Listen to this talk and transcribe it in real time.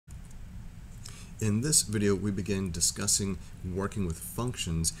In this video, we begin discussing working with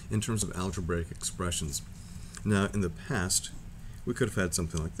functions in terms of algebraic expressions. Now, in the past, we could have had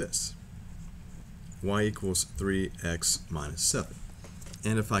something like this. Y equals 3x minus 7.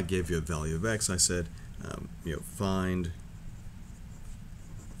 And if I gave you a value of x, I said, find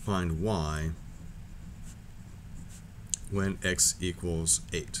y when x equals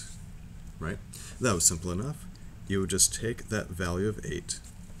 8, right? That was simple enough. You would just take that value of 8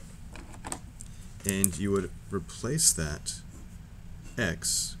 and you would replace that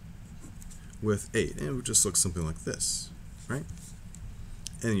x with 8, and it would just look something like this, right?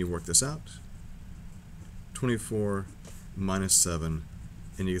 And you work this out. 24 minus 7,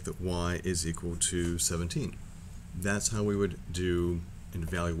 and you get that y is equal to 17. That's how we would do an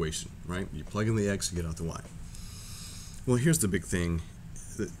evaluation, right? You plug in the x, you get out the y. Well, here's the big thing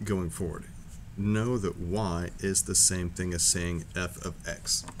going forward. Know that y is the same thing as saying f of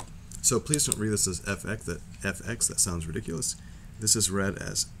x. So please don't read this as fx, that sounds ridiculous. This is read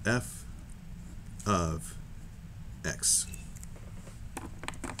as f of x.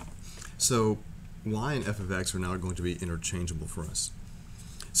 So y and f of x are now going to be interchangeable for us.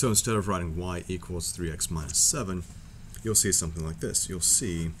 So instead of writing y equals 3x minus 7, you'll see something like this. You'll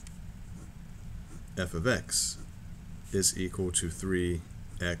see f of x is equal to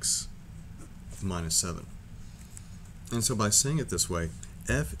 3x minus 7. And so by saying it this way,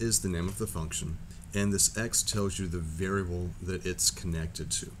 f is the name of the function, and this x tells you the variable that it's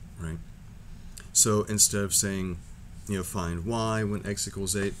connected to, right? So instead of saying, find y when x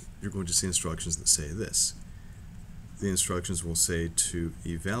equals 8, you're going to see instructions that say this. The instructions will say to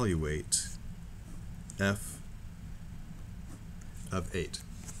evaluate f of 8.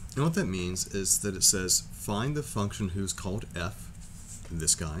 And what that means is that it says find the function who's called f,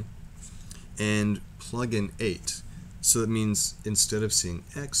 this guy, and plug in 8. So that means instead of seeing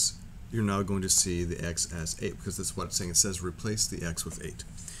x, you're now going to see the x as 8, because that's what it's saying. It says replace the x with 8.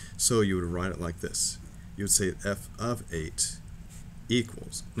 So you would write it like this. You would say f of 8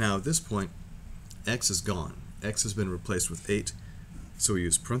 equals. Now at this point, x is gone. X has been replaced with 8. So we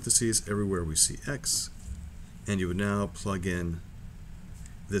use parentheses everywhere we see x. And you would now plug in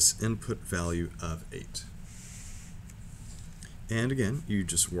this input value of 8. And again, you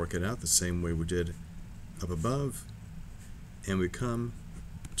just work it out the same way we did up above. And we come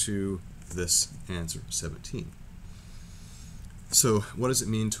to this answer, 17. So what does it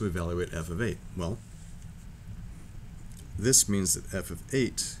mean to evaluate f of 8? Well, this means that f of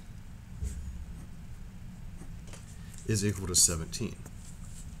 8 is equal to 17.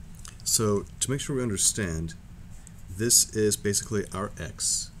 So to make sure we understand, this is basically our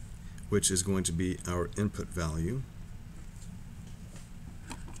x, which is going to be our input value.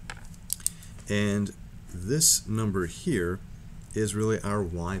 And this number here is really our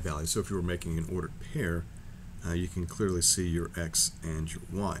y value. So if you were making an ordered pair, you can clearly see your x and your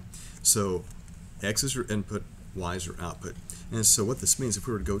y. So x is your input, y is your output. And so what this means, if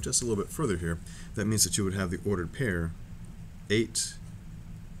we were to go just a little bit further here, that means that you would have the ordered pair 8,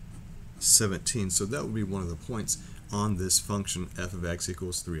 17. So that would be one of the points on this function f of x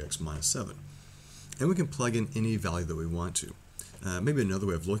equals 3x minus 7. And we can plug in any value that we want to. Maybe another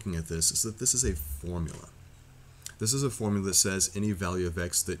way of looking at this is that this is a formula. This is a formula that says any value of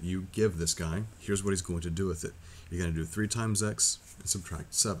x that you give this guy, here's what he's going to do with it. You're going to do 3 times x and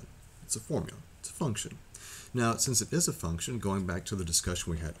subtract 7. It's a formula. It's a function. Now, since it is a function, going back to the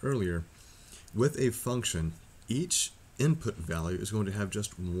discussion we had earlier, with a function, each input value is going to have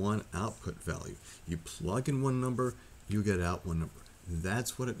just one output value. You plug in one number, you get out one number.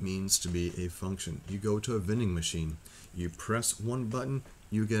 That's what it means to be a function. You go to a vending machine, you press one button,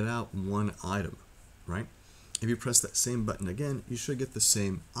 you get out one item, right? If you press that same button again, you should get the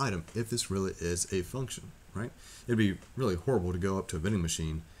same item if this really is a function, right? It'd be really horrible to go up to a vending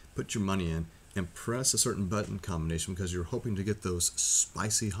machine, put your money in, and press a certain button combination because you're hoping to get those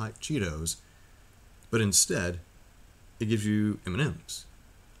spicy hot Cheetos, but instead, it gives you M&Ms.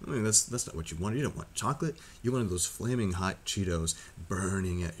 I mean, that's not what you want. You don't want chocolate. You want those flaming hot Cheetos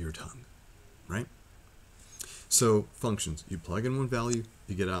burning at your tongue, right? So functions, you plug in one value,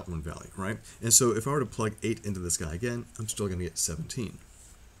 you get out one value, right? And so if I were to plug 8 into this guy again, I'm still going to get 17.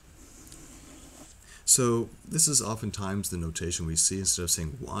 So this is oftentimes the notation we see. Instead of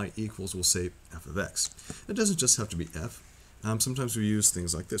saying y equals, we'll say f of x. It doesn't just have to be f. Sometimes we use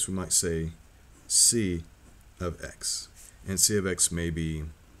things like this. We might say c of x. And c of x may be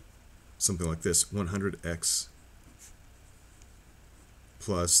something like this, 100x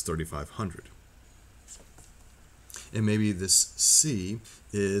plus 3500. And maybe this c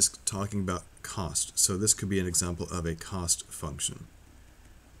is talking about cost. So this could be an example of a cost function.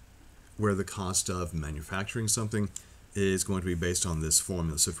 where the cost of manufacturing something is going to be based on this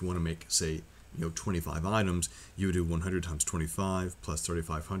formula. So if you want to make, say, 25 items, you would do 100 times 25 plus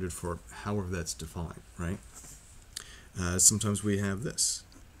 3,500 for however that's defined, right? Sometimes we have this.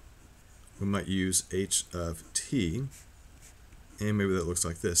 We might use h of t, and maybe that looks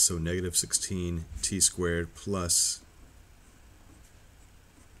like this. So negative 16 t squared plus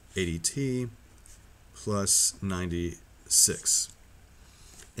 80t plus 96.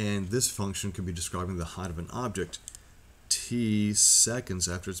 And this function could be describing the height of an object t seconds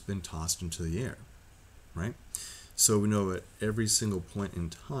after it's been tossed into the air, right? So we know at every single point in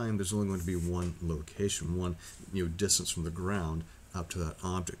time, there's only going to be one location, one distance from the ground up to that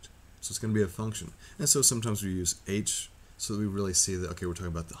object. So it's going to be a function. And so sometimes we use h so that we really see that, okay, we're talking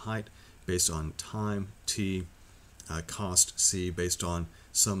about the height based on time, t, cost, c, based on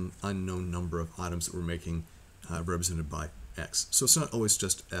some unknown number of items that we're making represented by x. So it's not always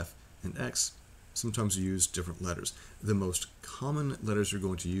just f and x. Sometimes you use different letters. The most common letters you're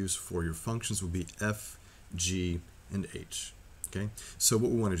going to use for your functions will be f, g, and h. Okay. So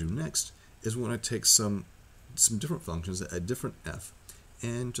what we want to do next is we want to take some different functions at different f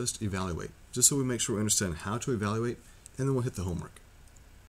and just evaluate, just so we make sure we understand how to evaluate, and then we'll hit the homework.